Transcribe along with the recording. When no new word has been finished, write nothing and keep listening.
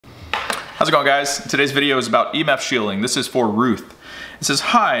How's it going, guys? Today's video is about EMF shielding. This is for Ruth. It says,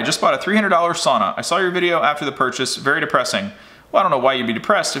 "Hi, I just bought a $300 sauna. I saw your video after the purchase. Very depressing." Well, I don't know why you'd be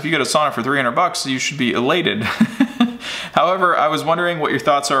depressed. If you get a sauna for 300 bucks, you should be elated. However, I was wondering what your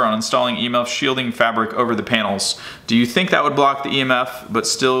thoughts are on installing EMF shielding fabric over the panels. Do you think that would block the EMF but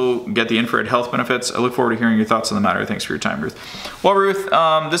still get the infrared health benefits? I look forward to hearing your thoughts on the matter. Thanks for your time, Ruth. Well, Ruth,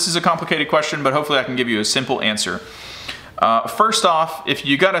 this is a complicated question, but hopefully I can give you a simple answer. First off, if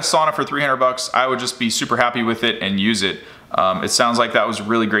you got a sauna for 300 bucks, I would just be super happy with it and use it. It sounds like that was a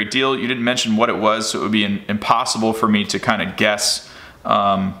really great deal. You didn't mention what it was, so it would be impossible for me to kind of guess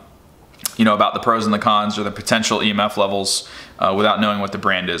you know, about the pros and the cons or the potential EMF levels without knowing what the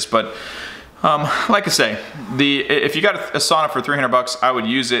brand is. But like I say, if you got a sauna for 300 bucks, I would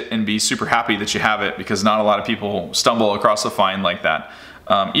use it and be super happy that you have it, because not a lot of people stumble across a find like that.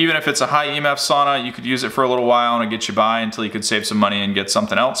 Even if it's a high EMF sauna, you could use it for a little while and it'd get you by until you could save some money and get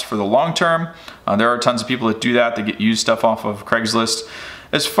something else for the long term. There are tons of people that do that. They get used stuff off of Craigslist.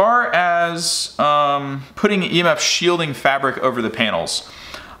 As far as putting EMF shielding fabric over the panels,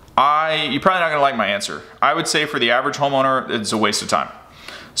 you're probably not gonna like my answer. I would say for the average homeowner, it's a waste of time.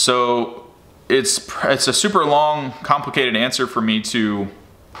 So it's a super long, complicated answer for me to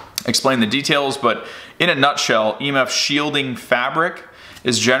explain the details, but in a nutshell, EMF shielding fabric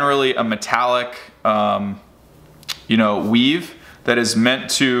is generally a metallic you know, weave that is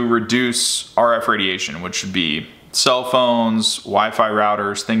meant to reduce RF radiation, which would be cell phones, Wi-Fi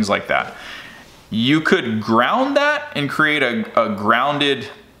routers, things like that. You could ground that and create a grounded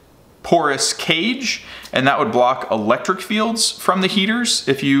porous cage, and that would block electric fields from the heaters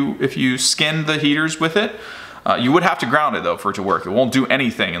if you skinned the heaters with it. You would have to ground it though for it to work. It won't do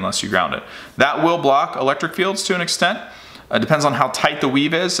anything unless you ground it. That will block electric fields to an extent. It depends on how tight the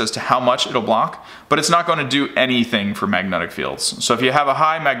weave is as to how much it'll block, but it's not going to do anything for magnetic fields. So if you have a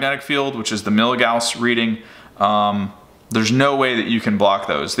high magnetic field, which is the milligauss reading, there's no way that you can block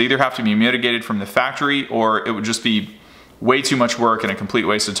those. They either have to be mitigated from the factory, or it would just be way too much work and a complete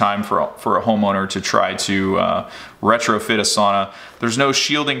waste of time for a homeowner to try to retrofit a sauna. There's no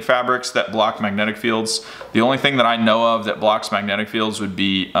shielding fabrics that block magnetic fields. The only thing that I know of that blocks magnetic fields would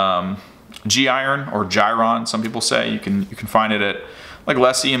be G-iron or Gyron, some people say. You can find it at like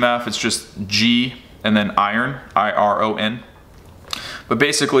less EMF. It's just G and then iron, I-R-O-N. But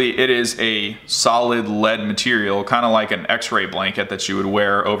basically it is a solid lead material, kind of like an x-ray blanket that you would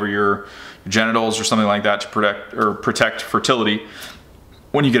wear over your genitals or something like that to protect fertility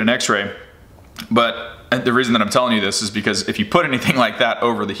when you get an x-ray. But the reason that I'm telling you this is because if you put anything like that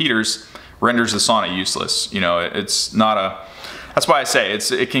over the heaters, renders the sauna useless. You know, it's not a... That's why I say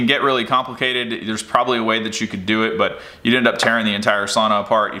it can get really complicated. There's probably a way that you could do it, but you'd end up tearing the entire sauna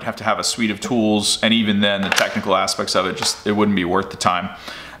apart. You'd have to have a suite of tools, and even then the technical aspects of it, it wouldn't be worth the time.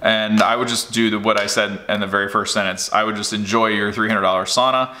 And I would just do what I said in the very first sentence. I would just enjoy your $300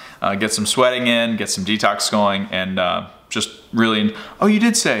 sauna, get some sweating in, get some detox going, and just really... Oh, you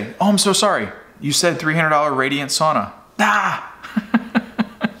did say, oh, I'm so sorry. You said $300 radiant sauna. Ah!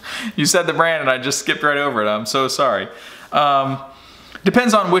 You said the brand and I just skipped right over it. I'm so sorry.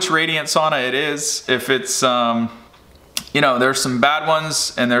 Depends on which radiant sauna it is. If it's, you know, there's some bad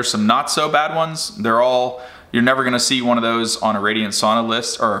ones and there's some not so bad ones. You're never gonna see one of those on a radiant sauna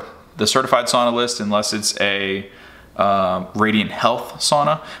list or the certified sauna list unless it's a radiant health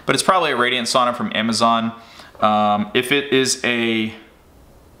sauna, but it's probably a radiant sauna from Amazon. If it is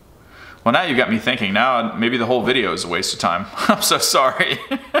well, now you got me thinking. Now maybe the whole video is a waste of time. I'm so sorry.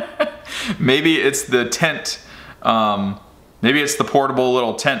 Maybe it's the tent. Maybe it's the portable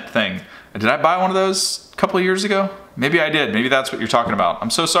little tent thing. Did I buy one of those a couple of years ago? Maybe I did. Maybe that's what you're talking about. I'm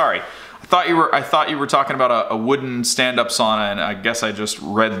so sorry. I thought you were talking about a wooden stand-up sauna, and I guess I just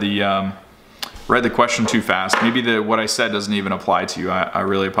read the question too fast. Maybe what I said doesn't even apply to you. I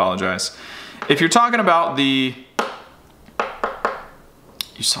really apologize. If you're talking about you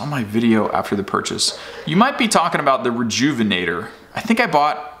saw my video after the purchase, you might be talking about the Rejuvenator. I think I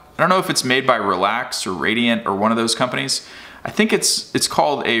don't know if it's made by Relax or Radiant or one of those companies. I think it's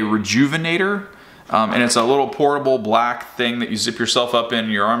called a Rejuvenator, and it's a little portable black thing that you zip yourself up in,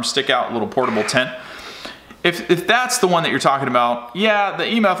 your arms stick out, little portable tent. If that's the one that you're talking about, yeah, the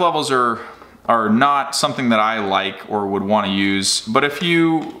EMF levels are not something that I like or would want to use. But if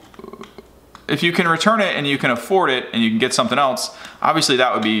you can return it and you can afford it and you can get something else, obviously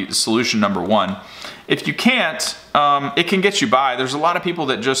that would be solution number one. If you can't, it can get you by. There's a lot of people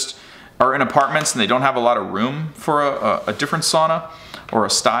that just are in apartments and they don't have a lot of room for a different sauna or a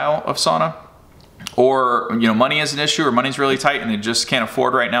style of sauna. or money is an issue, or money's really tight and they just can't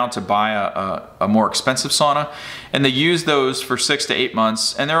afford right now to buy a more expensive sauna, and they use those for 6 to 8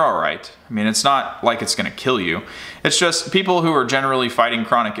 months and they're all right. I mean, it's not like it's gonna kill you. It's just people who are generally fighting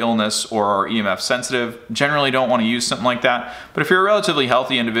chronic illness or are EMF sensitive generally don't want to use something like that. But if you're a relatively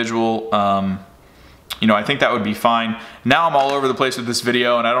healthy individual, I think that would be fine. Now I'm all over the place with this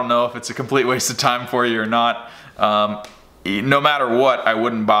video and I don't know if it's a complete waste of time for you or not. No matter what, I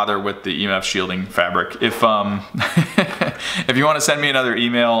wouldn't bother with the EMF shielding fabric. If if you want to send me another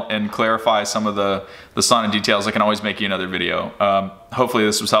email and clarify some of the sauna details, I can always make you another video. Hopefully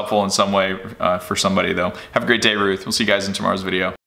this was helpful in some way for somebody though. Have a great day, Ruth. We'll see you guys in tomorrow's video.